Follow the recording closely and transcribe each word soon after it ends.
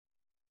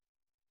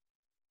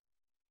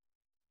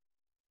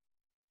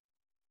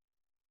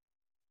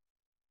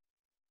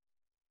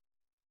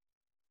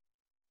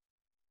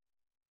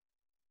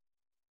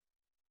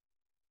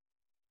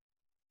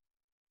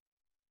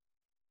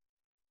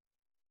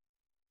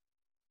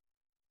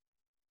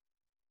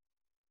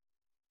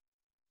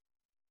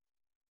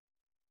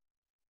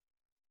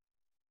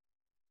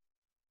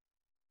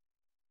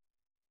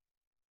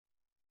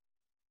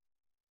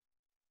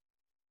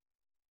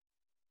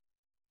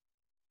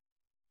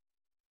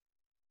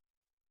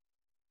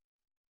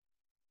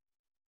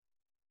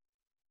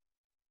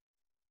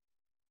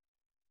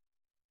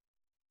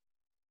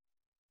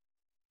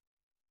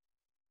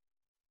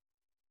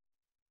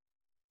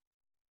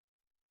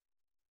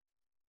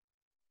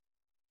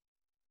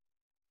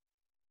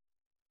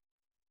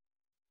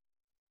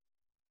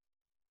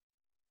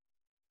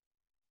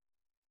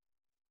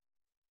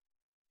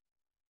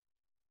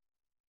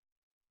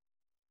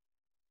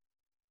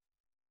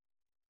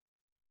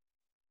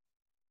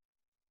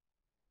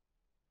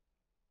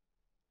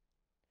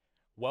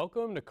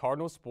Welcome to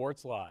Cardinal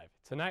Sports Live.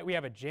 Tonight we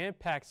have a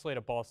jam-packed slate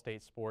of Ball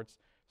State sports,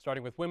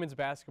 starting with women's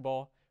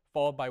basketball,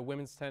 followed by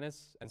women's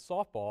tennis and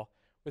softball,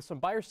 with some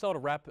buy or sell to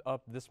wrap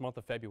up this month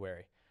of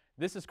February.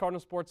 This is Cardinal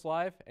Sports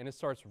Live, and it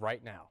starts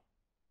right now.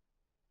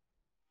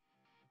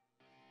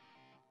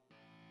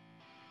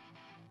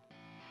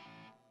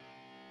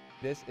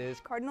 This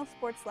is Cardinal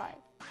Sports Live.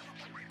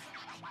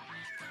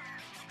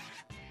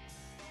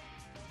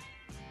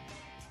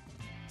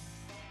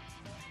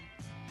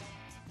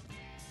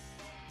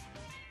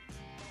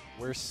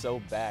 We're so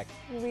back.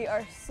 We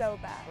are so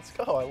back. Let's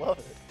go. I love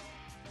it.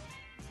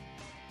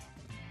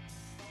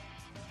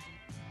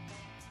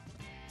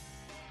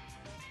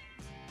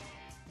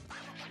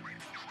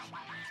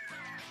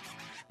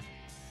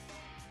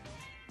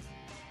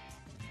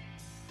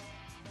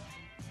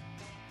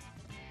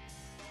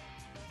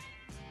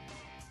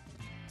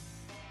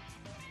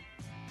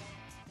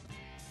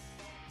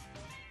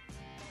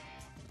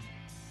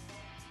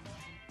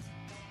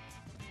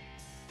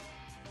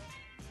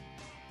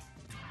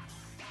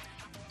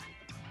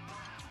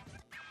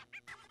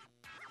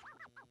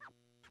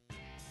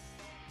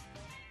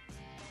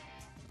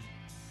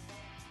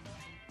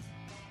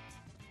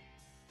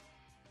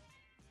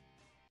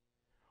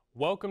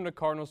 Welcome to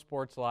Cardinal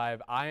Sports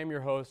Live. I am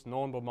your host,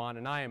 Nolan,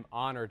 and I am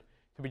honored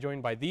to be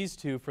joined by these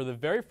two for the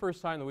very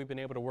first time that we've been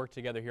able to work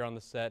together here on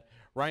the set.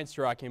 Ryan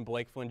Siraki and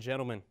Blake Flynn.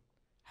 Gentlemen,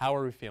 how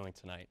are we feeling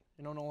tonight?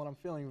 You know, Nolan, I'm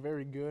feeling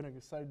very good. I'm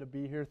excited to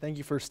be here. Thank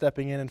you for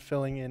stepping in and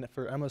filling in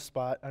for Emma's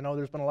spot. I know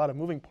there's been a lot of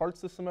moving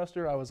parts this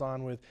semester. I was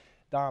on with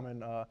Dom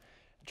and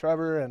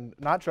Trevor, and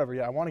not Trevor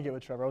yet. I want to get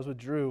with Trevor. I was with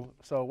Drew.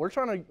 So we're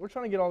trying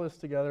to get all this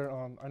together.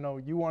 I know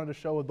you wanted to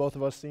show with both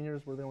of us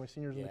seniors. We're the only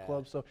seniors in the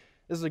club. So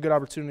this is a good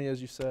opportunity,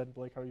 as you said.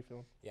 Blake, how are you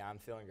feeling? Yeah, I'm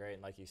feeling great.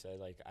 And like you said,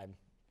 I'm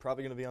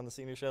probably going to be on the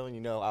senior show,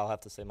 and I'll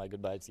have to say my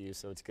goodbyes to you.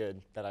 So it's good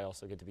that I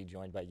also get to be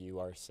joined by you,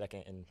 our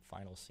second and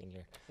final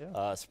senior.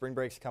 Yeah. Spring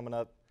break's coming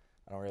up.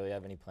 I don't really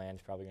have any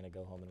plans. Probably going to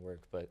go home and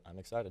work, but I'm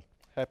excited.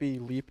 Happy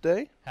Leap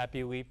Day.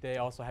 Happy Leap Day.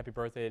 Also, happy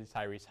birthday to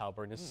Tyrese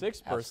Halliburton, his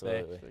 6th birthday.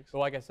 Absolutely. But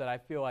like I said, I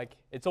feel like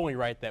it's only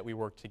right that we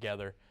work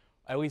together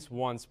at least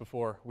once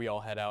before we all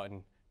head out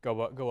and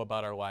go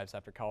about our lives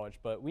after college.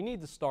 But we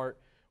need to start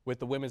with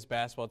the women's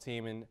basketball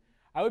team, and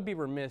I would be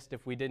remiss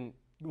if we didn't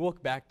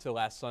look back to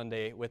last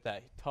Sunday with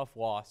that tough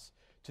loss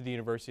to the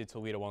University of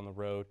Toledo on the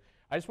road.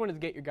 I just wanted to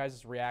get your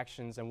guys'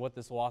 reactions and what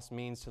this loss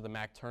means to the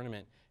MAC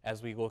tournament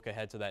as we look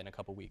ahead to that in a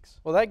couple weeks.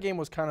 Well, that game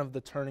was kind of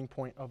the turning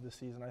point of the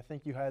season. I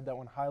think you had that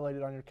one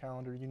highlighted on your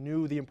calendar. You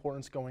knew the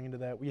importance going into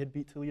that. We had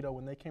beat Toledo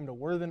when they came to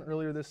Worthen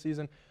earlier this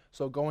season,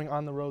 so going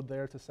on the road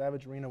there to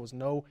Savage Arena was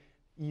no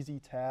easy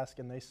task,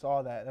 and they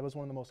saw that. That was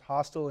one of the most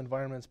hostile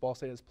environments Ball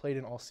State has played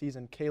in all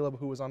season. Caleb,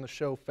 who was on the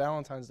show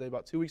Valentine's Day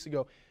about 2 weeks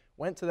ago,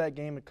 went to that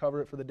game to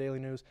cover it for the Daily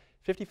News.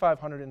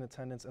 5,500 in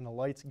attendance, and the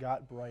lights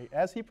got bright,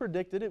 as he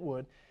predicted it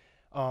would.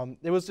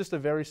 It was just a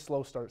very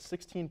slow start.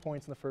 16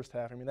 points in the first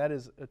half. I mean, that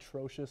is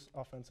atrocious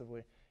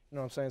offensively. You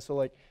know what I'm saying?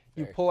 So,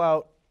 you pull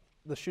out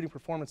the shooting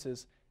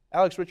performances.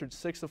 Alex Richards,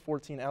 6 of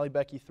 14. Allie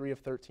Becky, 3 of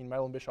 13.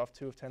 Madeline Bischoff,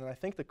 2 of 10. And I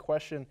think the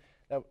question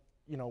that,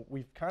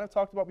 we've kind of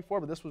talked about before,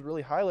 but this was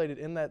really highlighted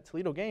in that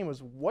Toledo game,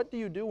 was what do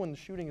you do when the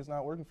shooting is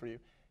not working for you?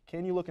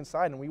 Can you look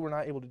inside? And we were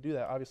not able to do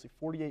that. Obviously,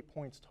 48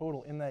 points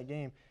total in that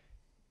game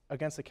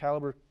against the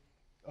caliber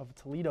of a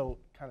Toledo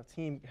kind of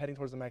team heading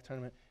towards the MAC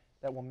tournament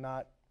that will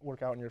not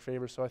work out in your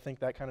favor. So I think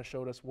that kind of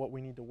showed us what we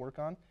need to work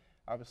on.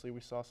 Obviously, we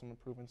saw some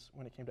improvements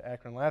when it came to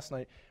Akron last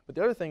night. But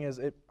the other thing is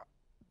it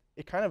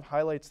kind of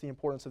highlights the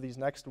importance of these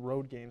next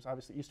road games.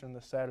 Obviously, Eastern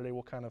this Saturday,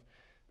 we'll kind of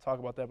talk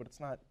about that, but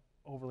it's not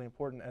overly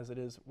important as it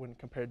is when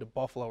compared to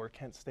Buffalo or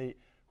Kent State,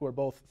 who are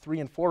both 3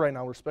 and 4 right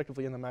now,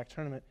 respectively, in the MAC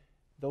tournament.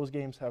 Those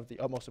games have the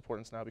utmost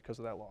importance now because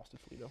of that loss to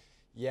Toledo.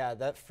 Yeah,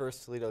 that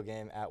first Toledo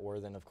game at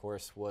Worthen, of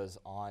course, was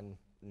on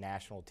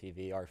national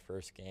TV, our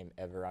first game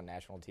ever on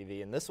national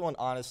TV. And this one,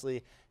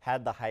 honestly,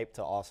 had the hype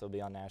to also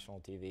be on national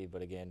TV,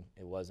 but again,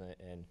 it wasn't,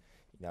 and,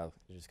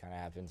 it just kind of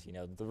happens.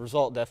 The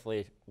result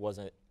definitely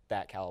wasn't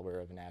that caliber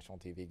of a national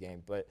TV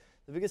game. But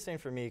the biggest thing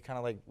for me, kind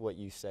of like what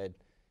you said,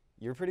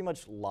 you're pretty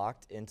much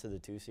locked into the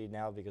 2 seed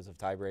now because of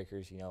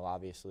tiebreakers.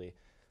 Obviously,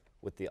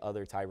 with the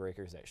other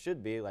tiebreakers that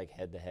should be, like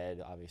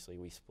head-to-head, obviously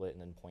we split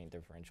and then point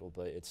differential,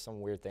 but it's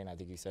some weird thing. I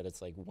think you said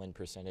it's like win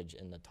percentage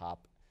in the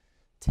top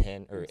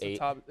 10 or it's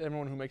 8.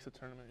 Everyone who makes the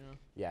tournament,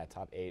 Yeah,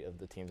 top 8 of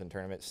the teams in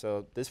tournament.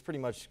 So this pretty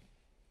much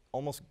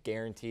almost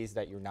guarantees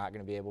that you're not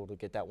going to be able to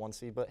get that 1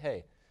 seed, but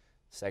hey,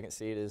 2nd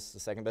seed is the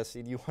 2nd best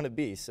seed you want to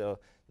be. So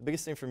the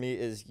biggest thing for me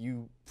is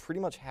you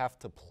pretty much have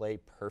to play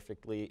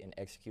perfectly and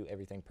execute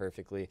everything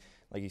perfectly.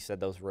 Like you said,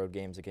 those road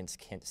games against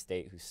Kent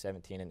State, who's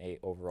 17-8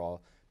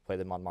 overall, play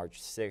them on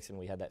March 6th, and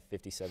we had that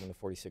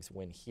 57-46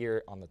 win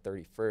here on the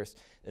 31st.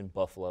 In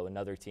Buffalo,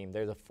 another team,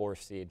 they're the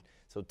 4th seed.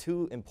 So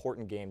 2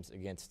 important games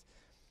against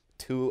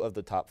 2 of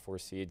the top 4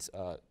 seeds.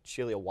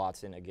 Shelia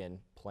Watson, again,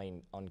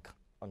 playing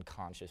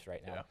unconscious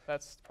right now. Yeah,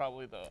 that's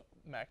probably the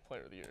MAC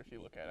Player of the Year if you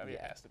look at it. I mean,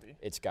 it has to be.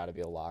 It's got to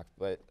be a lock.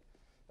 But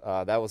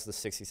that was the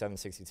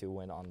 67-62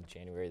 win on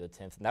January the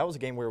 10th. And that was a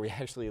game where we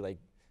actually,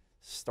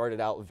 started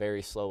out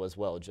very slow as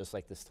well, just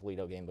like this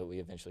Toledo game, but we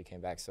eventually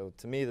came back. So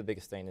to me, the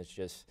biggest thing is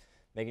just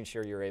making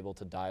sure you're able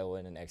to dial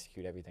in and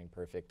execute everything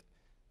perfect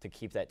to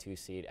keep that 2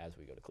 seed as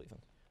we go to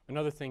Cleveland.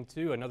 Another thing,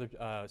 too, another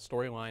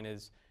storyline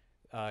is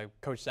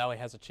Coach Sally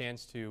has a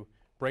chance to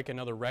break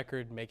another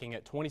record, making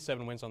it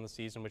 27 wins on the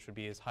season, which would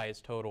be his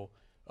highest total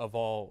of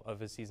all of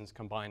his seasons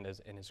combined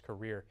in his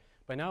career.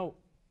 But now,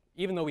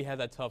 even though we had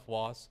that tough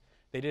loss,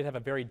 they did have a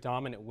very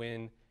dominant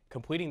win,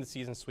 completing the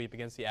season sweep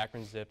against the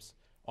Akron Zips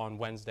on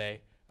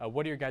Wednesday.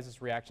 What are your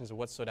guys' reactions and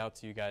what stood out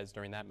to you guys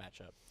during that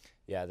matchup?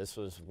 Yeah, this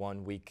was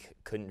one we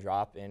couldn't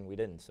drop, and we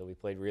didn't, so we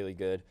played really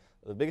good.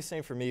 The biggest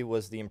thing for me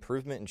was the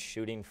improvement in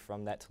shooting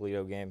from that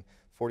Toledo game,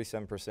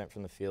 47%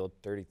 from the field,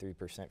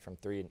 33% from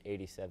 3, and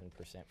 87%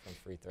 from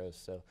free throws.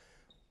 So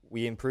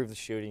we improved the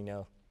shooting.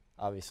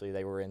 Obviously,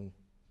 they were in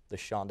the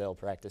Shondell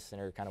Practice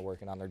Center kind of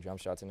working on their jump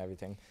shots and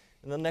everything.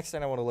 And the next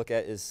thing I want to look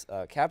at is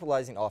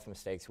capitalizing off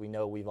mistakes. We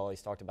know we've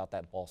always talked about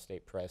that Ball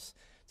State press.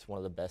 It's one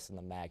of the best in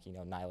the MAC.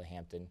 Nyla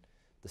Hampton,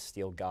 the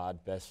steal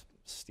god, best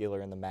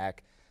stealer in the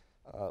MAC.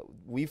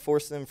 We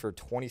forced them for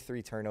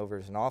 23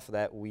 turnovers, and off of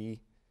that, we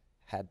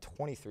had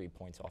 23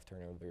 points off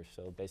turnovers,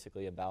 so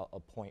basically about a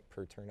point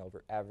per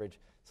turnover average.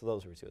 So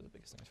those were 2 of the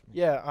biggest things for me.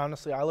 Yeah,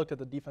 honestly, I looked at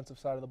the defensive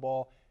side of the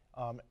ball.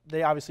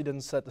 They obviously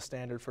didn't set the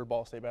standard for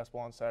Ball State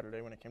basketball on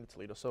Saturday when it came to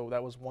Toledo, so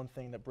that was one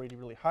thing that Brady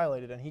really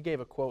highlighted, and he gave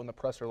a quote in the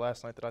presser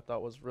last night that I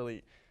thought was really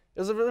 – it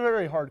was a very,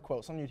 very hard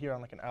quote, something you'd hear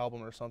on like an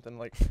album or something.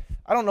 Like,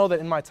 I don't know that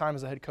in my time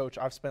as a head coach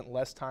I've spent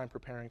less time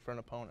preparing for an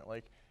opponent.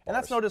 And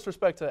that's no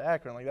disrespect to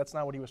Akron. That's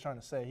not what he was trying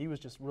to say. He was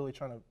just really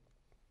trying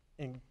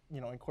to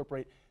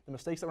incorporate the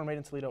mistakes that were made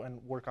in Toledo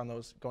and work on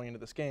those going into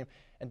this game.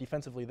 And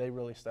defensively, they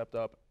really stepped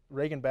up.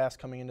 Reagan Bass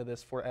coming into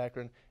this for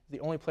Akron is the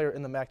only player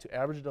in the MAC to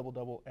average a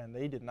double-double, and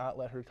they did not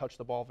let her touch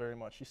the ball very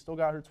much. She still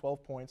got her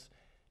 12 points.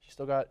 She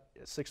still got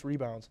 6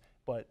 rebounds.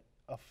 But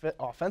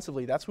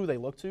offensively, that's who they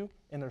look to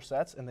in their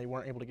sets, and they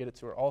weren't able to get it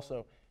to her.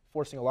 Also,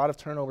 forcing a lot of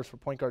turnovers for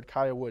point guard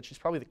Kayow Wood. She's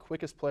probably the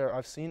quickest player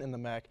I've seen in the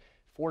MAC.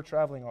 4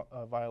 traveling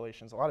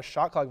violations, a lot of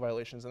shot clock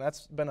violations, and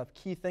that's been a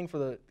key thing for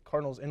the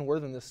Cardinals in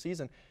Worthing this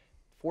season.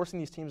 Forcing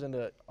these teams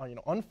into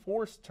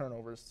unforced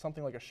turnovers,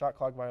 something like a shot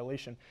clock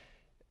violation.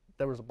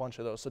 There was a bunch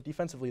of those. So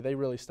defensively, they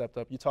really stepped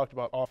up. You talked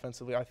about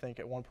offensively. I think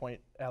at one point,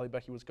 Allie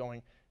Becky was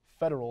going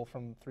federal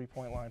from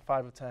 3-point line,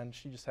 5 of 10.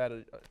 She just had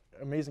an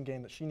amazing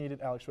game that she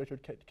needed. Alex Richard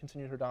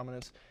continued her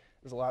dominance.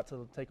 There's a lot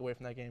to take away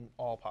from that game,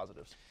 all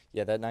positives.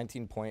 Yeah, that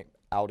 19-point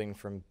outing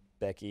from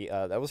Becky,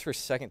 that was her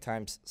second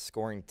time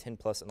scoring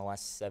 10-plus in the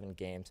last 7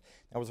 games.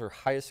 That was her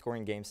highest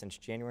scoring game since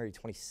January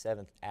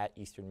 27th at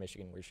Eastern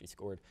Michigan, where she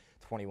scored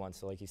 21.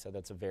 So like you said,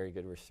 that's a very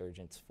good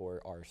resurgence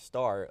for our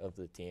star of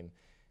the team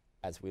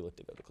as we look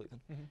to go to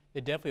Cleveland. Mm-hmm.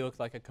 It definitely looks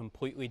like a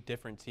completely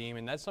different team,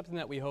 and that's something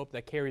that we hope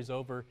that carries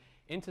over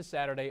into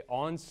Saturday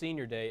on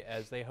Senior Day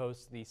as they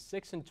host the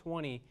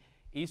 6-20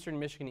 Eastern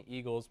Michigan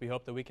Eagles. We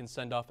hope that we can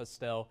send off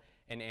Estelle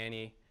and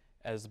Annie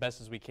as best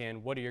as we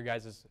can. What are your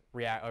guys'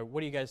 what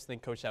do you guys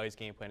think Coach Sally's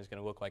game plan is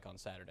going to look like on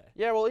Saturday?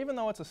 Yeah, well, even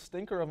though it's a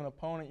stinker of an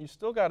opponent, you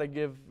still got to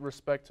give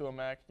respect to a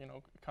MAC,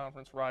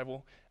 conference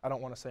rival. I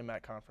don't want to say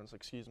MAC conference,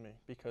 excuse me,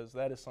 because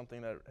that is something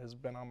that has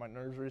been on my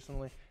nerves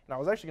recently. And I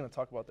was actually going to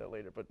talk about that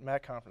later, but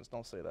MAC conference,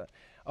 don't say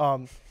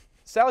that.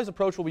 Sally's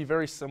approach will be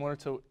very similar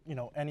to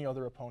any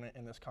other opponent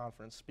in this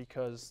conference,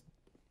 because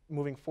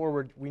moving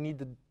forward, we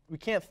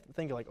can't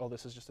think like, oh,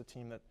 this is just a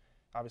team that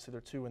obviously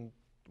they're 2 and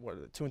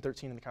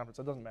 13 in the conference.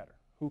 That doesn't matter.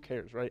 Who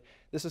cares, right?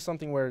 This is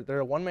something where they're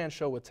a one-man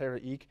show with Tara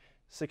Eek,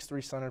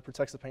 6'3" center,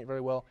 protects the paint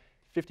very well.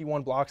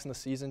 51 blocks in the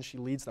season. She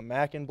leads the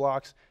MAC in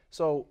blocks.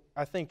 So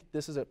I think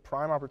this is a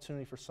prime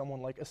opportunity for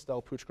someone like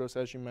Estelle Puchgros,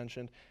 as you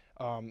mentioned,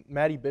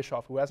 Maddie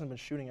Bischoff, who hasn't been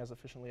shooting as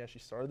efficiently as she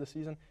started the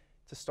season,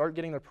 to start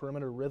getting their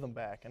perimeter rhythm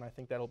back. And I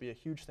think that'll be a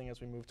huge thing as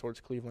we move towards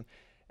Cleveland.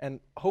 And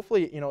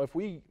hopefully, if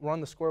we run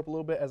the score up a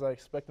little bit, as I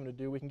expect them to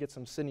do, we can get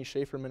some Sydney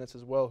Schaefer minutes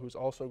as well, who's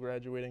also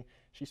graduating.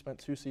 She spent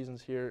 2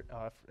 seasons here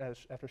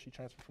after she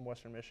transferred from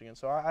Western Michigan.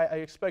 So I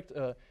expect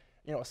a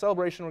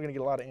celebration. We're going to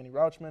get a lot of Annie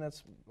Rauch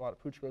minutes, a lot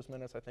of Puchgros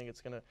minutes. I think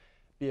it's going to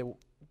be a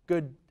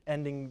good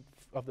ending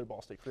of their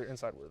Ball State career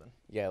inside Worthing.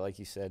 Yeah, like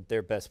you said,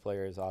 their best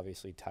player is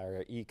obviously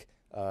Tyra Eek.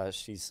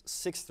 She's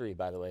 6'3",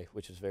 by the way,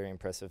 which is very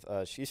impressive.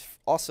 She's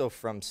also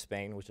from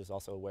Spain, which is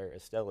also where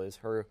Estelle is.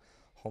 Her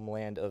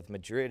homeland of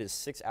Madrid is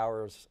 6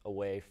 hours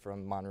away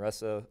from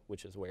Manresa,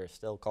 which is where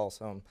Estelle calls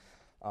home.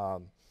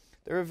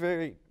 They're a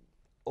very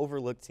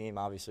overlooked team.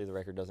 Obviously, the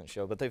record doesn't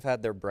show, but they've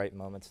had their bright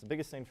moments. The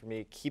biggest thing for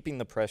me, keeping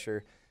the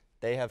pressure.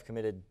 They have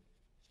committed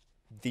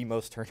the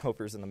most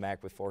turnovers in the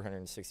MAC with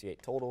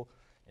 468 total.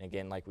 And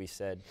again, like we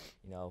said,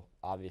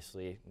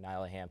 obviously,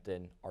 Nyla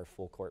Hampton, our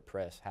full court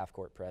press, half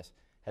court press,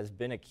 has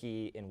been a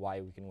key in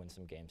why we can win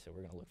some games. So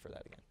we're going to look for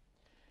that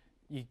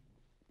again.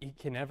 You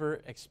can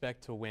never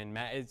expect to win.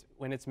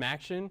 When it's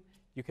MACtion,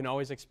 you can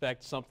always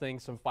expect something,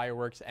 some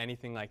fireworks,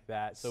 anything like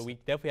that. So we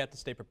definitely have to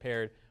stay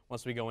prepared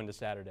once we go into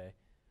Saturday.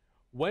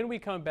 When we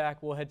come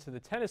back, we'll head to the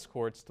tennis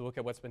courts to look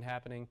at what's been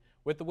happening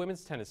with the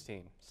women's tennis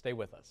team. Stay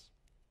with us.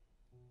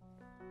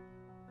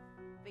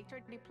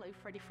 Victor deployed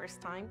for the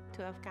first time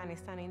to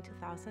Afghanistan in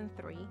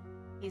 2003.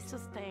 He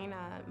sustained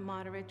a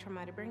moderate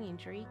traumatic brain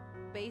injury.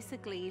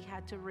 Basically, he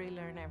had to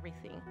relearn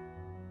everything.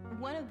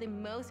 One of the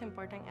most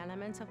important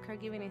elements of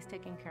caregiving is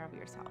taking care of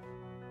yourself.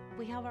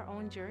 We have our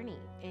own journey,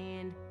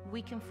 and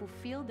we can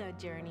fulfill that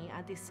journey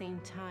at the same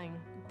time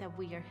that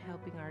we are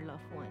helping our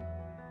loved one.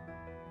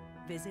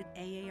 Visit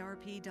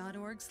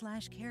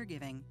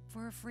aarp.org/caregiving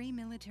for a free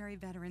military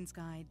veterans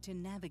guide to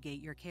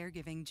navigate your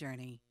caregiving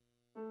journey.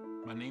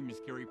 My name is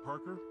Gary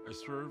Parker. I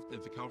served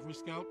as a Cavalry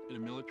Scout and a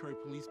military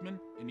policeman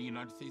in the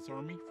United States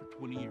Army for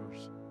 20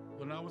 years.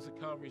 When I was a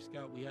Cavalry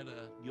Scout, we had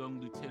a young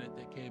lieutenant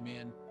that came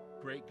in,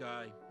 great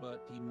guy,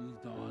 but he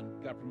moved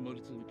on, got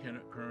promoted to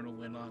Lieutenant Colonel,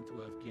 went on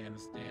to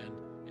Afghanistan,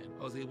 and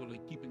I was able to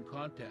keep in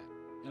contact.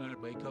 And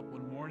I'd wake up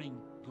one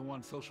morning, go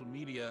on social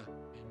media,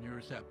 and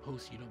there's that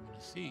post you don't want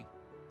to see.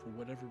 For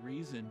whatever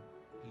reason,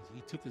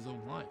 he took his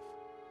own life.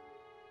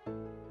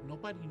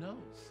 Nobody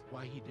knows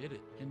why he did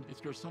it. And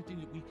if there's something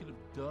that we could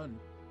have done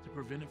to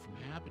prevent it from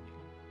happening,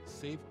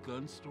 safe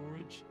gun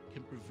storage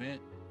can prevent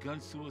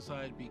gun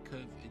suicide,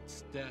 because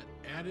it's that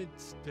added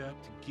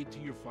step to get to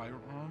your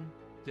firearm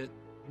that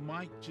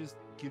might just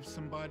give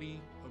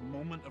somebody a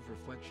moment of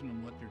reflection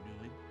on what they're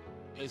doing.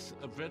 As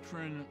a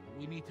veteran,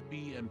 we need to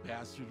be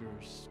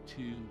ambassadors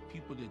to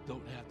people that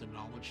don't have the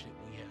knowledge that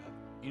we have.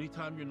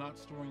 Anytime you're not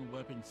storing a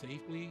weapon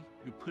safely,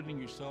 you're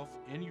putting yourself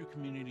and your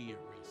community at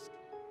risk.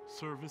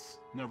 Service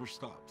never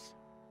stops.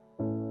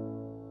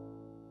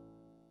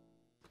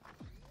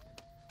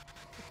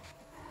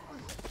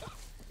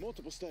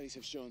 Multiple studies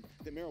have shown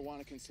that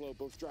marijuana can slow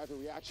both driver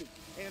reaction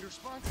and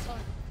response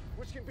time,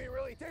 which can be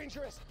really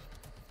dangerous.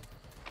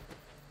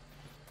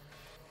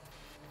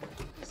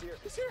 He's here.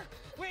 He's here.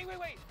 Wait.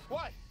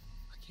 What?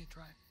 I can't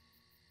drive.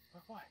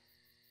 Why?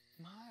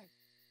 My.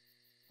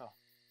 Oh.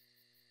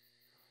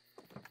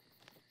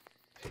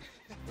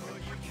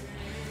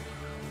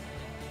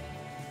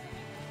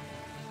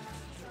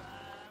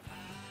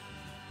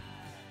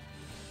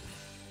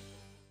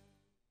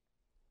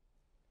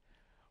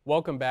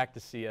 Welcome back to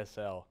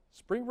CSL.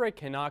 Spring break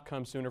cannot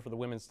come sooner for the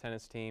women's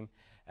tennis team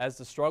as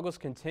the struggles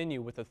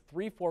continue with a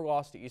 3-4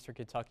 loss to Eastern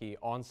Kentucky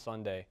on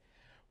Sunday.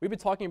 We've been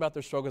talking about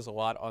their struggles a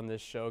lot on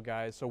this show,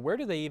 guys, so where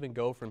do they even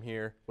go from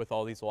here with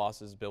all these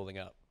losses building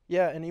up?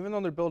 Yeah, and even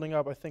though they're building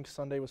up, I think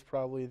Sunday was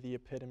probably the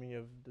epitome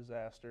of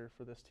disaster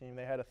for this team.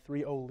 They had a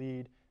 3-0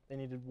 lead. They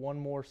needed one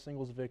more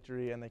singles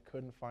victory, and they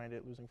couldn't find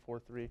it, losing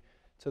 4-3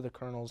 to the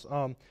Colonels.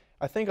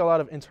 I think a lot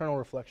of internal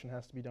reflection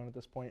has to be done at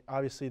this point.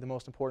 Obviously, the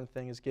most important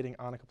thing is getting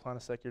Annika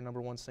Planasek, your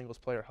 #1 singles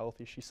player,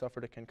 healthy. She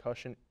suffered a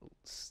concussion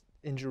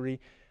injury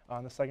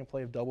on the second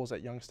play of doubles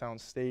at Youngstown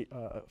State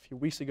a few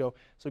weeks ago.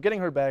 So getting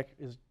her back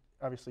is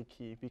obviously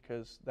key,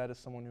 because that is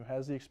someone who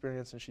has the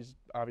experience, and she's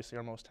obviously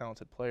our most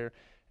talented player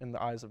in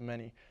the eyes of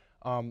many.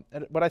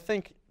 But I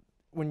think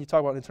when you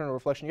talk about internal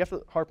reflection, you have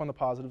to harp on the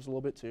positives a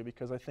little bit too,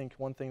 because I think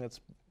one thing that's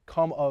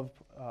come of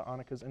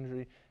Annika's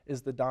injury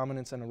is the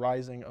dominance and the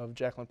rising of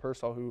Jacqueline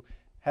Purcell, who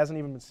hasn't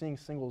even been seeing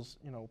singles,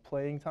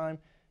 playing time.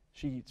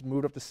 She's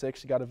moved up to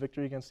 6. She got a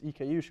victory against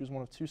EKU. She was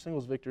one of 2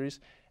 singles victories,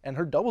 and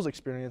her doubles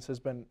experience has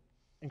been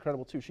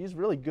incredible too. She's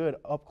really good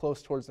up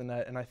close towards the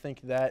net, and I think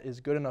that is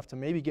good enough to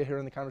maybe get her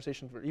in the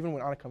conversation for even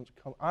when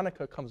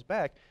Annika comes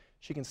back,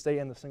 she can stay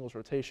in the singles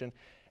rotation.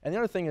 And the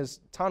other thing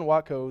is Tan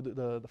Watko,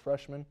 the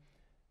freshman,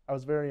 I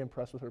was very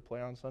impressed with her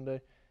play on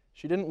Sunday.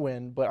 She didn't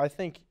win, but I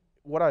think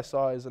what I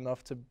saw is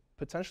enough to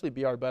potentially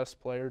be our best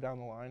player down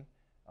the line.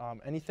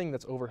 Anything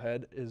that's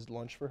overhead is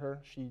lunch for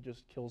her. She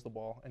just kills the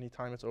ball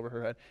anytime it's over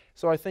her head.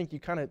 So I think you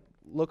kind of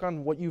look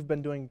on what you've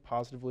been doing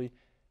positively.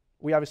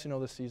 We obviously know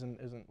this season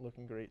isn't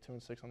looking great,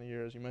 2-6 on the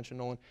year, as you mentioned,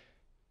 Nolan.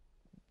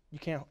 You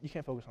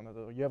can't focus on that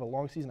though. You have a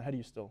long season ahead of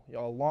you still. We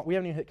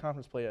haven't even hit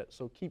conference play yet,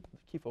 so keep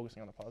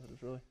focusing on the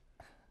positives. Really.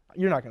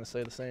 You're not going to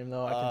say the same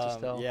though. I can just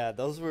tell. Yeah,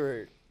 those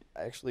were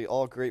actually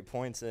all great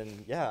points,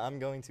 and yeah, I'm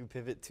going to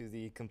pivot to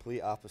the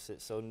complete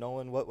opposite. So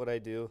Nolan, what would I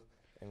do,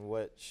 and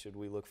what should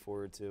we look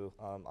forward to?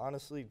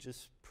 Honestly,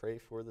 just pray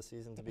for the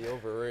season to be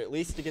over, or at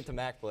least to get to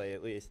MAC play.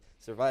 At least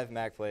survive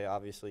MAC play.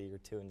 Obviously, you're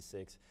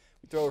 2-6.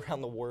 We throw around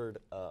the word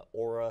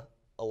aura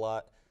a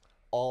lot.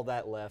 All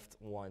that left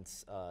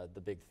once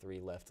the big 3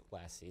 left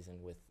last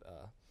season with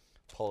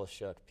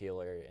Polishuk,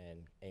 Peeler, and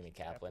Amy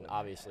Kaplan.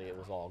 Obviously, it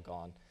was all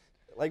gone.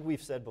 Like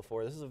we've said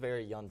before, this is a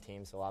very young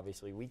team, so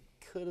obviously we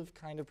could have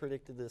kind of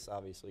predicted this.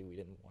 Obviously, we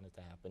didn't want it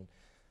to happen.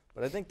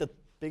 But I think the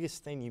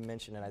biggest thing you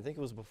mentioned, and I think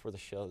it was before the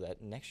show,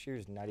 that next year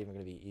is not even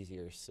going to be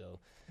easier. So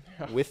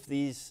with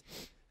these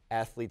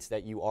athletes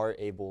that you are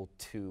able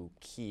to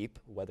keep,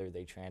 whether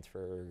they transfer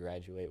or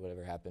graduate,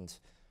 whatever happens,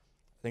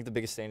 I think the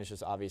biggest thing is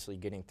just obviously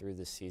getting through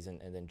this season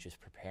and then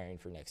just preparing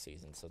for next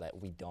season so that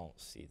we don't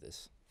see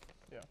this.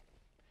 Yeah.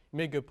 You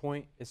made a good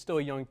point. It's still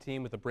a young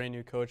team with a brand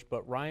new coach,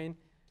 but Ryan,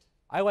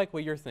 I like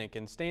what you're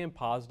thinking. Staying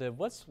positive.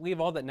 Let's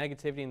leave all that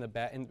negativity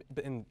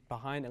in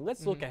behind, and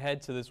let's look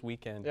ahead to this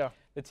weekend. Yeah.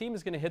 The team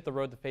is going to hit the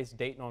road to face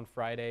Dayton on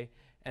Friday,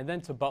 and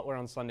then to Butler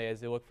on Sunday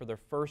as they look for their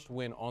first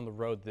win on the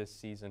road this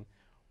season.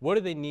 What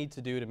do they need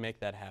to do to make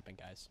that happen,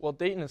 guys? Well,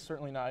 Dayton is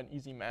certainly not an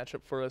easy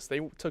matchup for us. They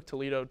took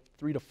Toledo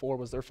 3-4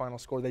 was their final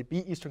score. They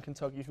beat Eastern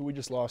Kentucky, who we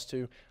just lost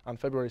to on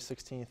February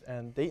 16th.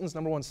 And Dayton's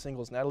 #1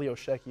 singles, Natalie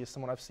Osheki, is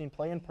someone I've seen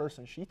play in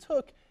person. She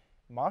took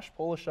Mosh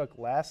Polishuk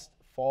last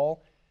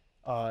fall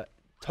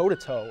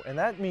toe-to-toe, and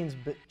that means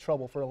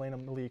trouble for Elena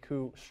Malik,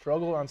 who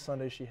struggled on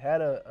Sunday. She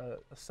had a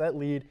set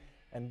lead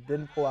and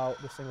didn't pull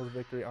out the singles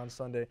victory on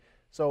Sunday.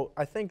 So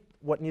I think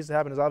what needs to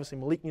happen is obviously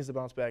Malik needs to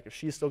bounce back if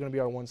she's still going to be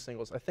our 1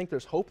 singles. I think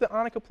there's hope that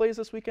Annika plays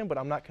this weekend, but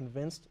I'm not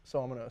convinced.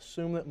 So I'm going to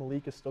assume that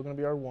Malik is still going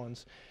to be our 1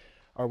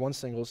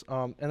 singles.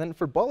 And then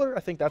for Butler, I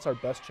think that's our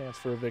best chance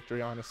for a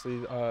victory,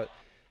 honestly.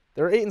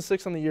 They're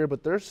 8-6 on the year,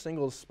 but their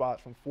singles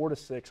spot from 4 to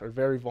 6 are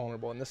very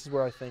vulnerable. And this is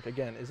where I think,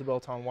 again, Isabel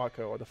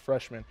Tonwatko or the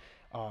freshman,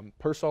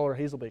 Pearsall or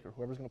Hazelbaker,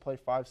 whoever's going to play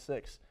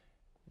 5-6,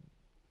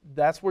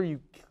 that's where you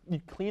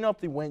clean up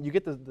the win. You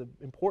get the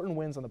important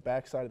wins on the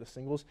backside of the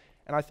singles.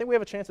 And I think we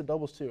have a chance at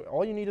doubles, too.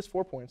 All you need is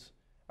 4 points.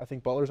 I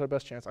think Butler's our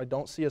best chance. I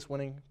don't see us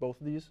winning both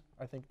of these.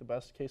 I think the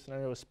best case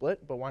scenario is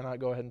split, but why not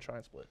go ahead and try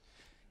and split?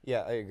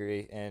 Yeah, I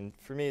agree. And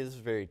for me, this is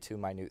a very two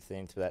minute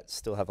thing that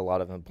still have a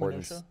lot of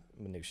importance.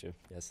 Minutia.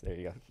 Yes, there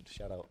you go.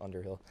 Shout out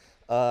Underhill.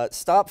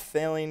 Stop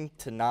failing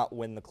to not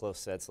win the close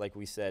sets, like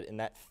we said. In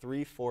that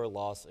 3-4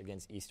 loss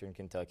against Eastern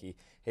Kentucky,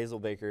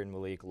 Hazelbaker and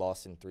Malik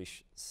lost in 3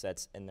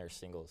 sets in their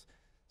singles.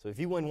 So if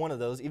you win one of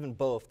those, even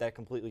both, that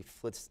completely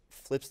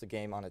flips the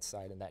game on its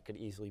side, and that could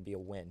easily be a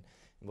win.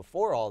 And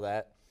before all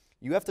that,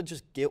 you have to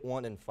just get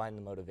one and find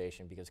the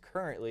motivation, because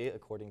currently,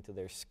 according to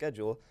their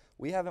schedule,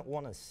 we haven't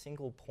won a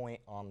single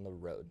point on the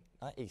road.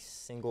 Not a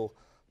single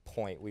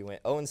point. We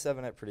went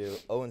 0-7 at Purdue,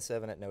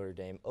 0-7 at Notre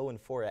Dame,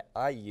 0-4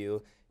 at IU,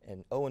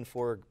 and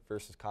 0-4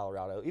 versus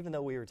Colorado. Even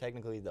though we were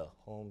technically the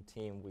home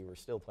team, we were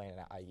still playing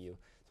at IU.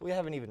 So we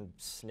haven't even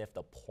sniffed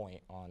a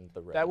point on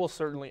the road. That will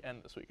certainly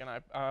end this weekend.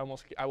 I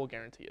will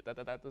guarantee it.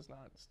 That does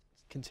not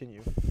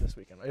continue this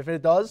weekend. If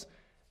it does,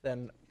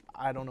 then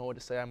I don't know what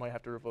to say. I might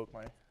have to revoke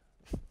my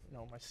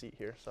seat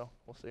here. So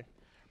we'll see.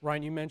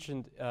 Ryan, you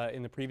mentioned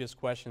in the previous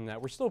question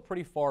that we're still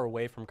pretty far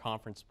away from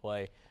conference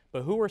play,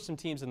 but who are some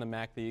teams in the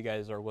MAC that you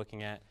guys are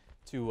looking at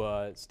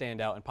to stand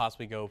out and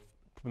possibly go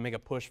make a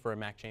push for a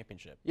MAC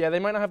championship? Yeah, they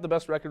might not have the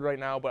best record right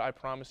now, but I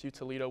promise you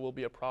Toledo will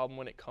be a problem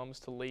when it comes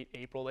to late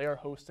April. They are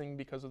hosting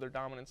because of their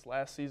dominance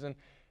last season.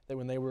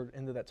 When they were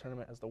into that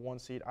tournament as the 1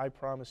 seed, I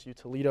promise you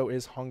Toledo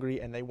is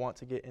hungry and they want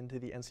to get into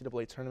the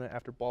NCAA tournament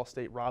after Ball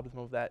State robbed them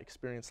of that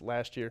experience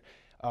last year.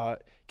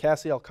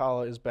 Cassie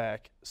Alcala is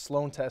back.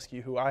 Sloan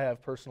Teskey, who I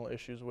have personal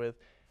issues with,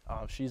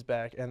 she's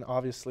back. And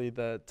obviously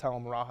the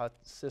Talamaraja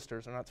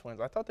sisters are not twins.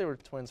 I thought they were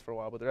twins for a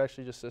while, but they're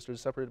actually just sisters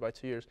separated by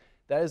 2 years.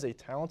 That is a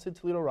talented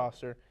Toledo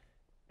roster,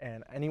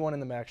 and anyone in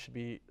the MAC should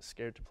be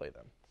scared to play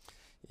them.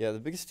 Yeah, the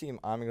biggest team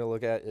I'm going to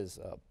look at is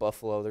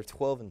Buffalo. They're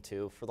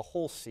 12-2 for the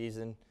whole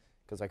season,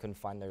 because I couldn't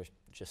find their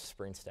just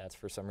spring stats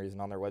for some reason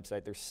on their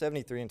website. They're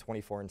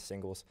 73-24 in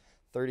singles,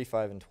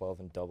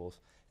 35-12 in doubles.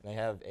 And they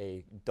have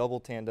a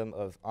double tandem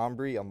of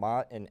Ambry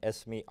Amat and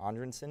Esme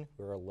Andrensen,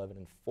 who are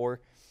 11-4.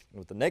 And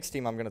with the next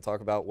team I'm going to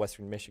talk about,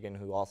 Western Michigan,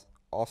 who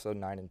also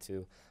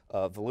 9-2.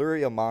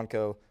 Valeria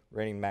Monco,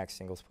 reigning MAC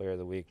singles player of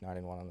the week,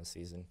 9-1 on the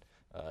season.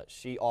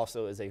 She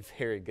also is a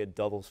very good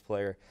doubles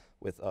player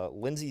with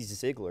Lindsay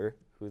Ziegler,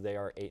 who they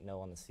are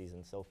 8-0 on the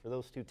season. So for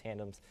those two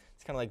tandems,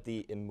 it's kind of like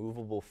the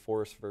immovable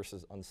force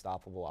versus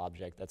unstoppable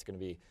object. That's going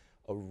to be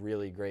a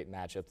really great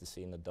matchup to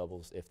see in the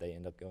doubles if they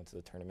end up going to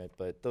the tournament.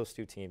 But those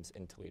two teams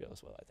in Toledo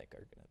as well, I think,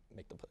 are going to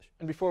make the push.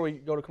 And before we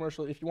go to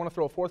commercial, if you want to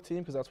throw a 4th team,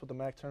 because that's what the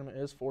MAC tournament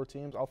is, 4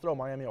 teams, I'll throw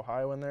Miami,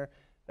 Ohio in there.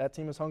 That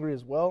team is hungry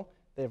as well.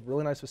 They have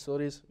really nice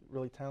facilities,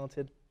 really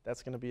talented.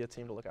 That's going to be a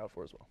team to look out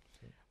for as well.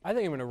 I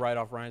think I'm going to write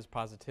off Ryan's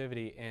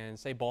positivity and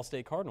say Ball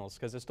State Cardinals,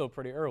 because it's still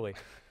pretty early.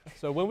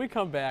 So when we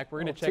come back,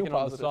 we're going to check in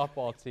on the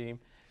softball team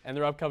and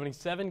their upcoming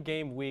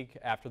 7-game week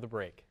after the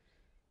break.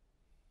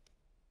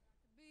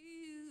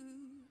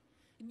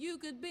 You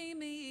could be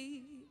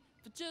me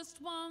for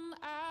just 1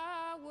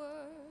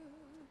 hour.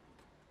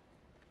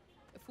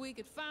 If we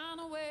could find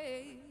a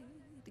way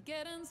to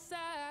get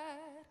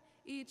inside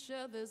each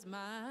other's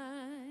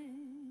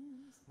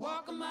minds.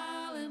 Walk a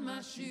mile in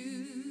my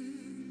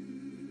shoes.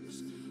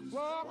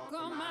 Walk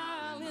a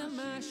mile in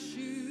my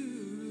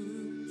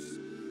shoes.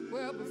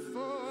 Well,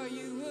 before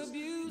you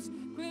abuse,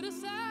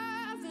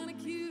 criticize, and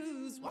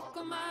accuse. Walk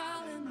a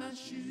mile in my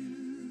shoes.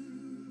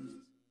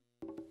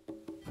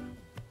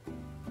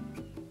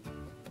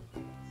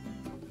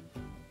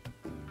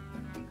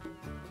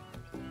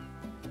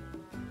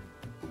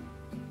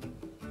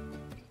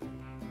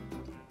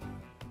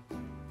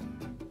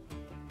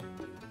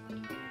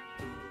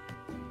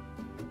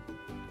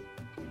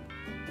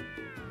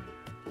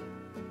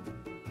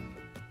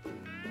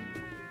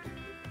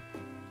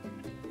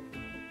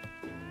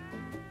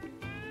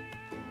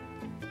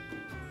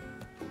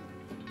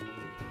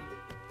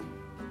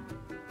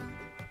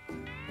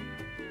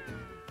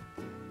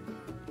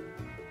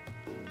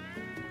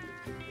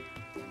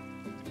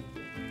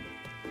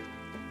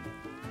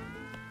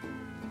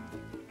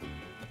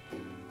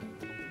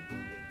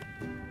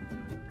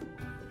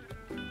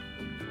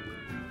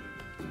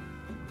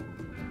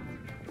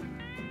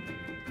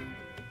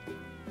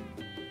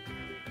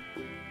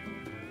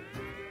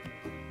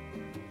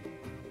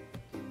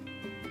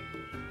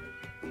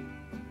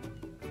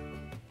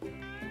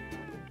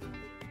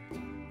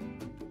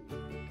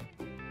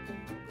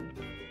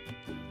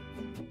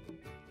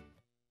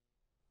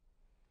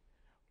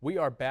 We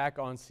are back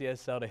on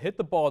CSL to hit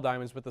the ball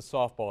diamonds with the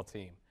softball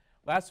team.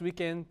 Last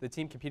weekend, the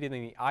team competed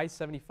in the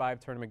I-75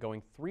 tournament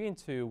going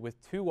 3-2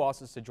 with 2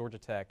 losses to Georgia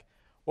Tech.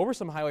 What were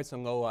some highlights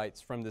and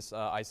lowlights from this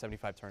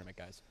I-75 tournament,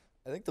 guys?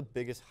 I think the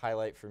biggest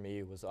highlight for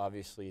me was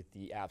obviously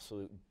the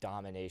absolute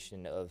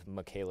domination of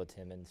Michaela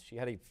Timmons. She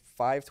had a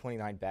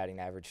 .529 batting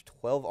average,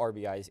 12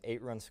 RBIs,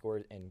 8 runs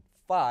scored, and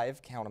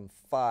 5, count them,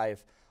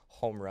 5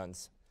 home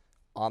runs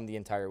on the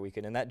entire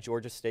weekend. In that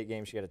Georgia State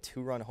game, she had a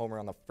 2-run homer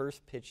on the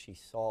first pitch she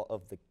saw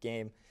of the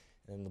game.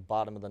 And in the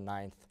bottom of the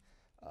ninth,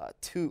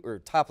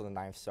 top of the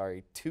ninth,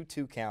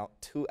 2-2 count,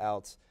 2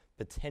 outs,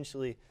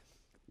 potentially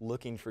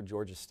looking for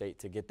Georgia State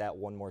to get that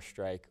one more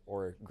strike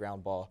or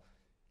ground ball,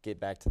 get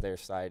back to their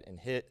side and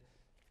hit.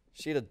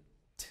 She had a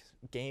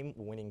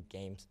game-winning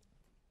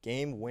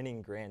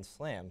grand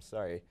slam,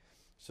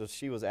 So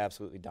she was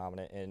absolutely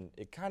dominant, and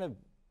it kind of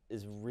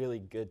is really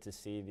good to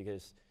see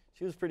because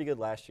she was pretty good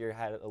last year,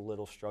 had a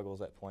little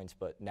struggles at points,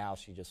 but now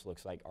she just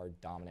looks like our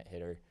dominant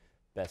hitter,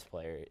 best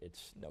player.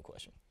 It's no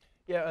question.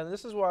 Yeah, and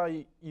this is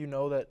why you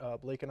know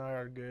that Blake and I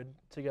are good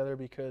together,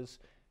 because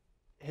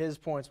his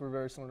points were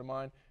very similar to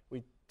mine.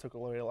 We took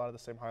away a lot of the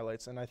same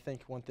highlights, and I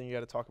think one thing you got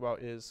to talk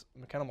about is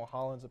McKenna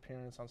Mulholland's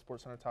appearance on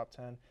SportsCenter Top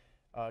 10,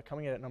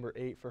 coming in at number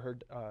 8 for her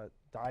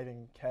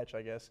diving catch,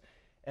 I guess.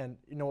 And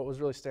you know what was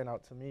really standing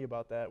out to me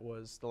about that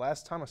was the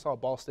last time I saw a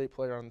Ball State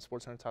player on the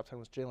SportsCenter Top 10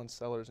 was Jalen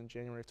Sellers in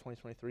January of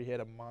 2023. He had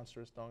a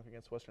monstrous dunk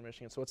against Western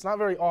Michigan. So it's not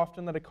very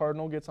often that a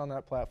Cardinal gets on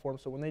that platform.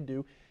 So when they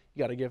do, you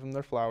got to give them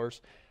their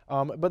flowers.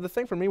 But the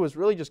thing for me was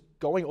really just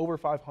going over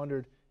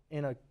 500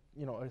 in a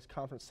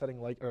conference setting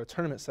or a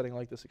tournament setting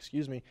like this.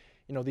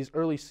 These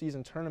early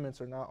season tournaments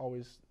are not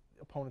always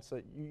opponents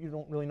that you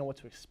don't really know what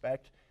to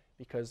expect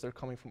because they're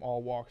coming from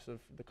all walks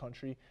of the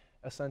country,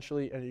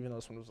 essentially, and even though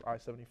this one was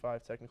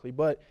I-75 technically.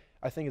 But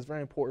I think it's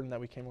very important that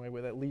we came away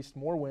with at least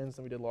more wins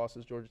than we did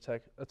losses. Georgia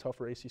Tech, a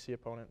tougher ACC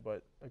opponent,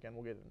 but again,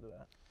 we'll get into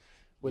that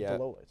with the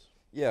lowlights.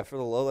 Yeah, for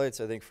the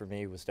lowlights, I think for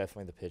me was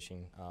definitely the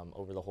pitching.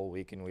 Over the whole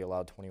weekend, we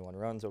allowed 21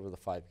 runs over the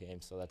 5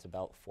 games, so that's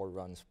about 4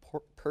 runs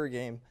per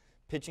game.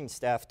 Pitching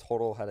staff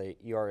total had an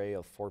ERA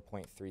of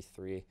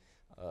 4.33.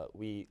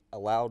 We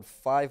allowed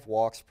 5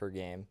 walks per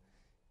game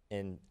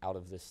out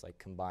of this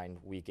combined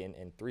weekend,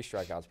 and 3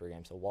 strikeouts per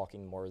game. So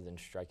walking more than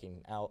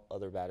striking out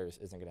other batters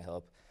isn't going to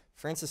help.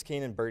 Francis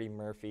Keene and Birdie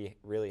Murphy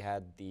really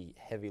had the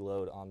heavy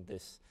load on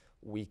this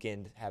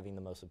weekend, having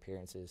the most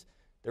appearances.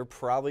 They're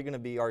probably going to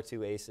be our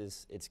 2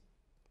 aces. It's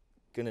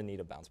going to need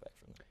a bounce back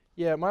from them.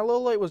 Yeah, my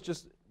low light was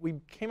just we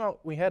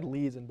had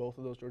leads in both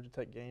of those Georgia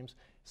Tech games.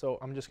 So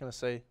I'm just going to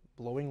say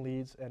blowing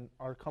leads and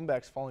our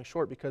comebacks falling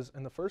short, because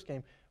in the first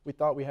game we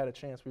thought we had a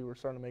chance. We were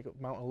starting to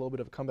mount a little bit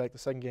of a comeback. The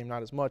second game,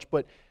 not as much.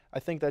 But I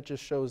think that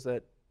just shows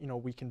that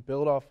we can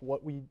build off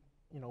what we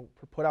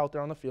put out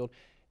there on the field.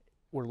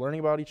 We're learning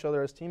about each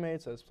other as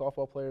teammates, as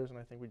softball players, and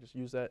I think we just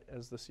use that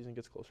as the season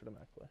gets closer to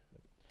MAC play.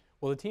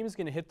 Well, the team is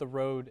going to hit the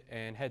road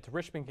and head to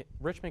Richmond,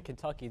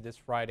 Kentucky this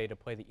Friday to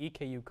play the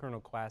EKU Colonel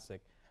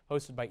Classic,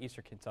 hosted by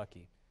Eastern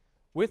Kentucky.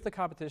 With the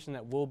competition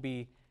that will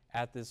be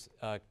at this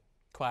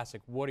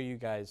Classic, what do you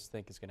guys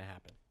think is going to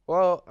happen?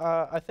 Well,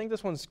 I think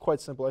this one's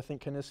quite simple. I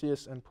think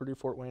Canisius and Purdue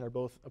Fort Wayne are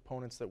both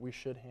opponents that we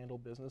should handle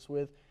business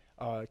with.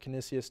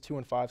 Canisius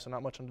 2-5, so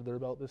not much under their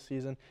belt this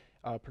season.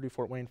 Purdue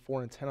Fort Wayne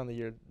 4-10 on the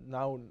year.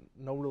 Now,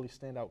 no really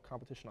standout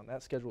competition on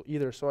that schedule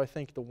either. So I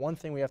think the one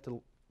thing we have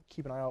to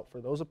keep an eye out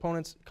for those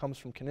opponents comes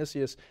from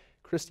Canisius.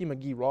 Christy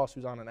McGee-Ross,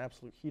 who's on an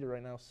absolute heater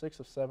right now, 6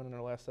 of 7 in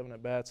her last 7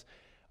 at-bats.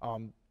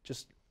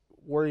 Just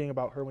worrying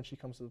about her when she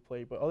comes to the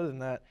plate. But other than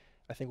that,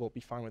 I think we'll be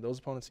fine with those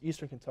opponents.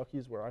 Eastern Kentucky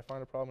is where I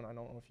find a problem, and I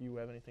don't know if you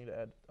have anything to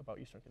add about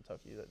Eastern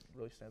Kentucky that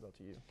really stands out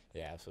to you.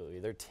 Yeah, absolutely.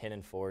 They're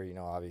 10-4.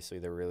 Obviously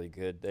they're really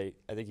good.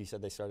 I think you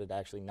said they started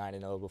actually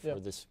 9-0 before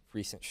this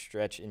recent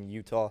stretch in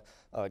Utah.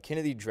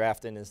 Kennedy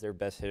Drafton is their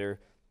best hitter,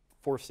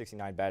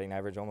 469 batting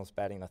average, almost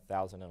batting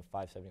 1,000 and a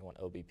 571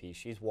 OBP.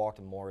 She's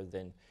walked more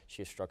than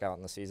she has struck out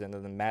in the season.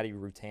 And then Maddie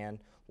Rutan,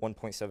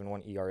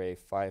 1.71 ERA,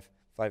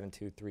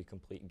 5-2, 3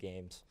 complete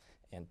games.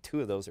 And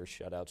 2 of those are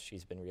shutouts.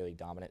 She's been really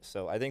dominant.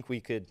 So I think we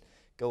could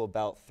go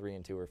about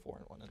 3-2 or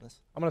 4-1 in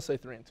this. I'm going to say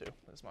 3-2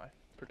 is my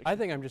prediction. I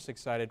think I'm just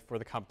excited for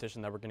the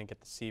competition that we're going to get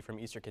to see from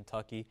Eastern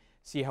Kentucky,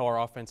 see how our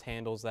offense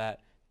handles that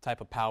type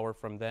of power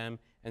from them,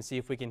 and see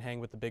if we can hang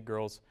with the big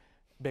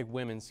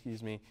women,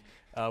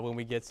 when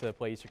we get to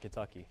play Eastern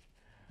Kentucky.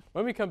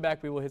 When we come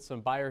back, we will hit some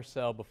buy or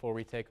sell before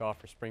we take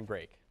off for spring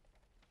break.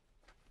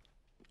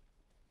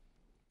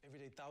 Every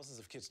day, thousands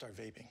of kids start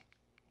vaping,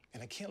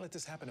 and I can't let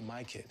this happen to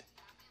my kid.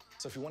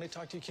 So if you want to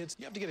talk to your kids,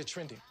 you have to get it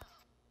trending.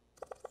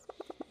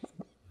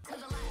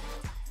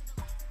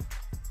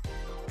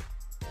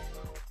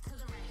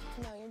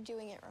 No, you're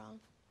doing it wrong.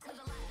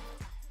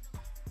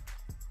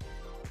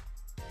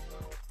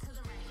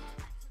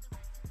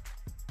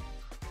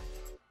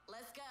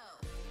 Let's go.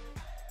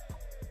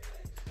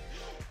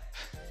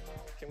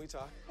 Can we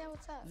talk? Yeah,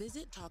 what's up?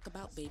 Visit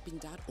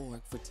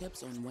talkaboutvaping.org for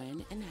tips on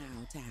when and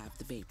how to have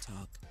the vape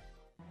talk.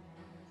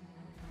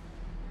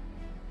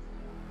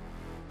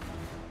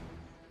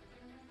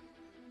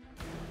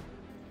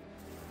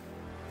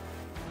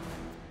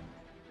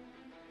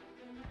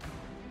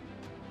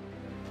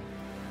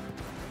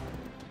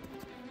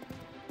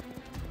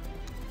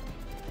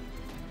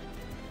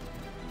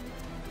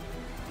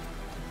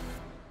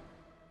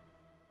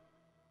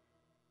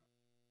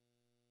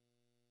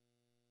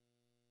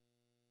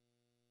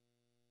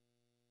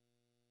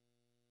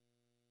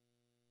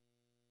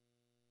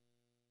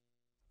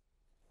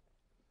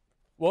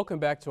 Welcome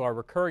back to our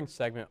recurring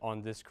segment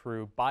on this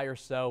crew, Buy or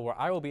Sell, where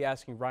I will be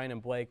asking Ryan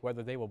and Blake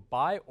whether they will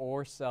buy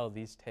or sell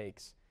these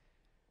takes.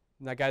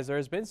 Now, guys, there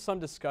has been some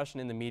discussion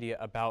in the media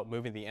about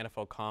moving the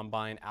NFL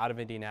Combine out of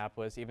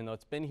Indianapolis, even though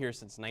it's been here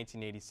since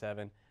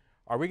 1987.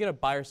 Are we going to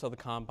buy or sell the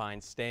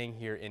Combine staying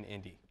here in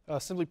Indy?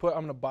 Simply put,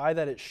 I'm going to buy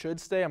that it should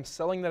stay. I'm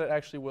selling that it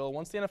actually will.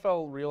 Once the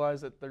NFL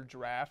realized that their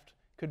draft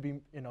could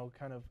be,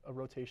 kind of a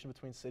rotation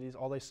between cities,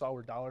 all they saw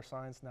were dollar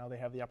signs. Now they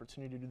have the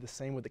opportunity to do the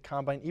same with the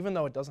Combine. Even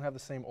though it doesn't have the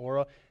same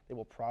aura, they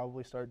will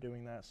probably start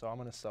doing that. So I'm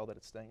going to sell that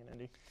it's staying in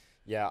Indy.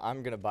 Yeah,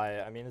 I'm going to buy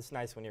it. I mean, it's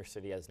nice when your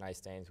city has nice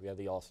things. We have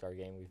the All-Star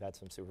Game. We've had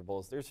some Super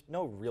Bowls. There's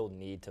no real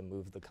need to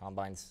move the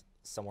Combines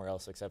somewhere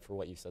else except for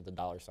what you said, the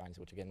dollar signs,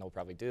 which, again, they'll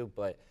probably do.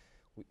 But,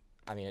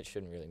 it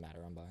shouldn't really matter.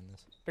 I'm buying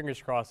this.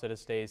 Fingers crossed that it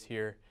stays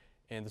here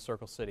in the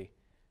Circle City.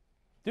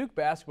 Duke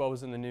basketball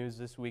was in the news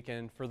this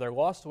weekend for their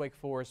loss to Wake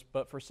Forest,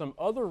 but for some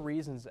other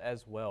reasons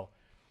as well.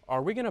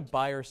 Are we going to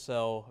buy or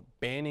sell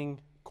banning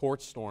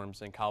court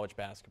storms in college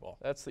basketball?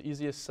 That's the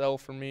easiest sell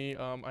for me.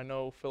 I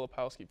know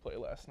Filipowski played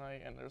last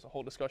night, and there's a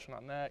whole discussion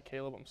on that.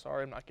 Caleb, I'm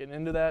sorry, I'm not getting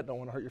into that. Don't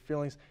want to hurt your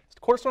feelings.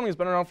 Court storming has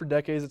been around for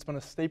decades. It's been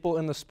a staple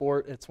in the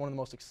sport. It's one of the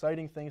most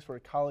exciting things for a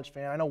college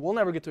fan. I know we'll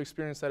never get to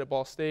experience that at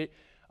Ball State.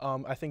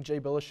 I think Jay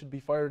Billis should be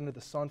fired into the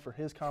sun for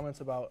his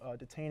comments about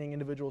detaining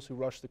individuals who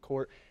rush the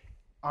court.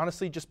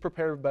 Honestly, just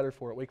prepare better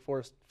for it. Wake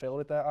Forest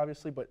failed at that,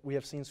 obviously, but we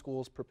have seen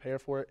schools prepare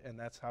for it, and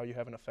that's how you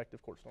have an effective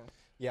court storm.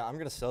 Yeah, I'm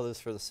going to sell this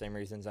for the same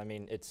reasons. I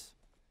mean, it's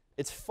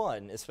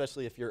fun,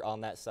 especially if you're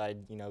on that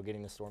side,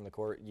 getting to storm the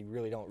court. You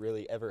really don't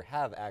ever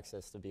have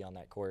access to be on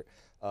that court.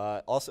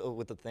 Also,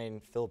 with the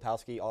thing,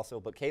 Filipowski also,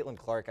 but Caitlin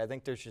Clark, I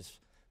think there's just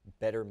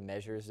better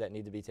measures that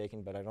need to be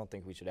taken, but I don't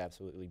think we should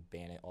absolutely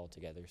ban it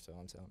altogether, so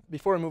I'm selling it.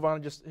 Before we move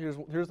on, just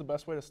here's the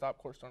best way to stop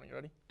court storming. You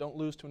ready? Don't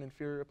lose to an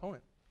inferior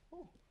opponent.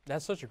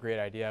 That's such a great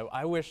idea.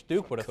 I wish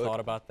Duke would have thought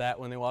about that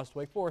when they lost to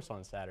Wake Forest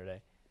on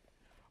Saturday.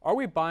 Are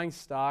we buying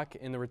stock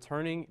in the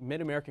returning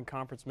Mid-American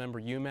Conference member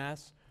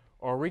UMass,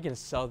 or are we going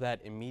to sell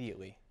that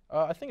immediately?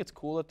 I think it's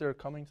cool that they're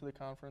coming to the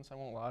conference. I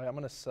won't lie. I'm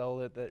going to sell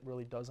that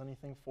really does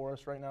anything for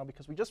us right now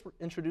because we just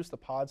introduced the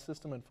pod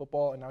system in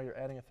football, and now you're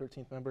adding a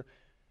 13th member.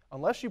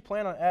 Unless you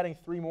plan on adding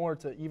 3 more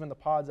to even the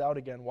pods out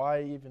again,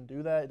 why even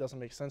do that? It doesn't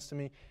make sense to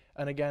me.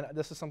 And again,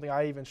 this is something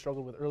I even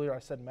struggled with earlier. I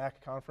said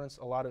MAC conference.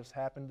 A lot has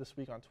happened this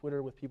week on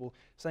Twitter with people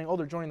saying, oh,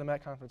 they're joining the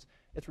MAC conference.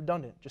 It's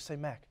redundant. Just say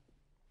MAC.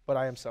 But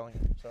I am selling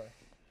it. Sorry.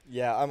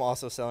 Yeah, I'm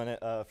also selling it.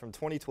 From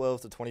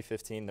 2012 to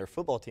 2015, their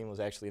football team was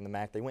actually in the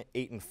MAC. They went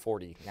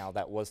 8-40. Now,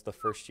 that was the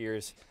first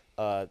years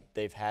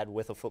they've had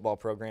with a football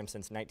program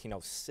since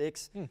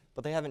 1906,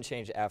 but they haven't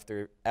changed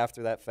after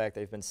that fact.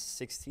 They've been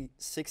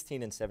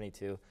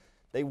 16-72.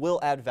 They will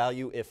add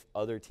value if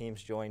other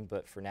teams join,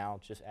 but for now,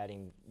 just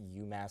adding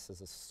UMass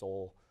as a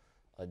sole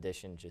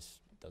addition just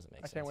doesn't make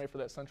sense. I can't wait for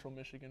that Central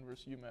Michigan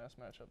versus UMass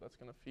matchup. That's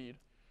going to feed.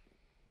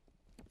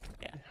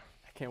 Yeah,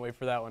 I can't wait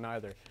for that one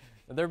either.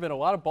 There have been a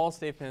lot of Ball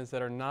State fans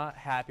that are not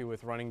happy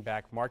with running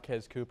back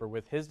Marquez Cooper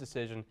with his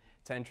decision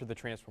to enter the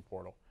transfer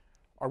portal.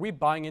 Are we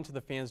buying into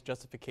the fans'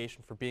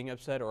 justification for being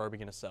upset, or are we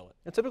going to sell it?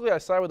 And typically I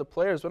side with the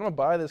players, but I'm going to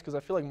buy this because I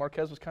feel like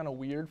Marquez was kind of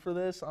weird for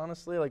this,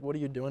 honestly. Like, what are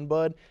you doing,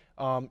 bud?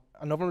 On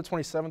November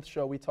 27th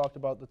show, we talked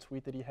about the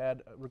tweet that he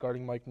had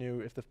regarding Mike New.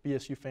 If the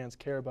BSU fans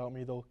care about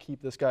me, they'll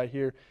keep this guy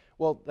here.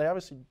 Well, they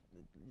obviously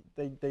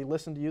they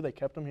listened to you, they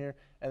kept him here,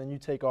 and then you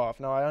take off.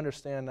 Now, I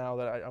understand now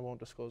that I won't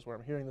disclose where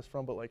I'm hearing this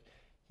from, but, like,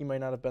 he may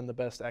not have been the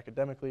best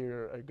academically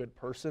or a good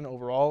person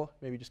overall.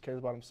 Maybe he just cares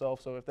about himself.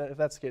 So if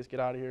that's the case,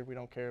 get out of here. We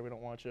don't care. We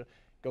don't want you.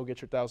 Go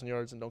get your 1,000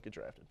 yards and don't get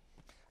drafted.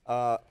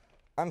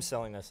 I'm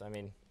selling this. I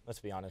mean, let's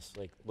be honest.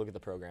 Like, look at the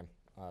program.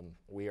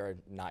 We are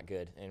not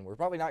good, and we're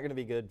probably not going to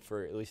be good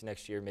for at least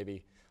next year,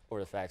 maybe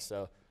over the fact.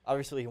 So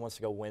obviously he wants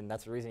to go win.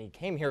 That's the reason he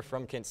came here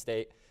from Kent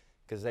State,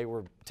 because they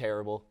were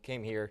terrible.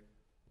 Came here,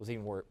 was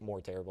even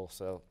more terrible.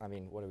 So, I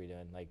mean, what are we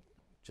doing? Like,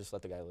 just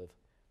let the guy live.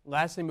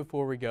 Last thing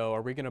before we go,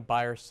 are we going to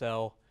buy or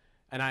sell?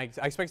 And I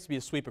expect it to be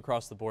a sweep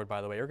across the board,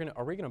 by the way. Are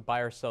we going to buy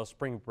or sell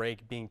spring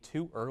break being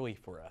too early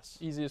for us?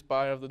 Easiest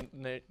buy of the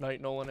night,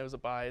 Nolan. It was a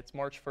buy. It's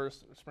March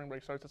 1st. Spring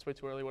break starts. That's way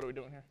too early. What are we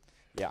doing here?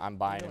 Yeah, I'm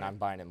buying, and I'm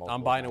buying it multiple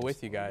I'm buying times. it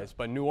with you guys.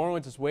 But New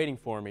Orleans is waiting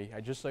for me,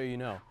 just so you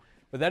know.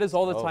 But that is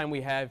all the time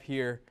we have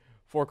here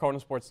for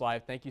Cardinal Sports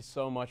Live. Thank you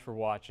so much for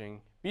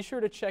watching. Be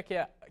sure to check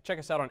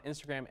us out on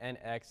Instagram and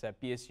X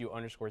at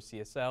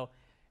BSU_CSL.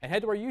 And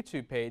head to our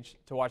YouTube page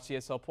to watch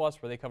CSL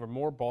Plus, where they cover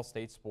more Ball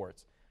State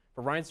sports.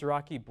 For Ryan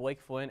Siraki,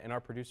 Blake Flynn, and our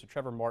producer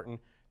Trevor Martin,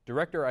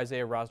 director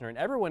Isaiah Rosner, and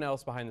everyone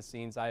else behind the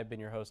scenes, I have been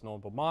your host, Nolan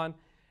Beaumont.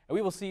 And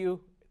we will see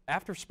you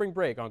after spring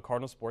break on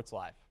Cardinal Sports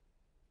Live.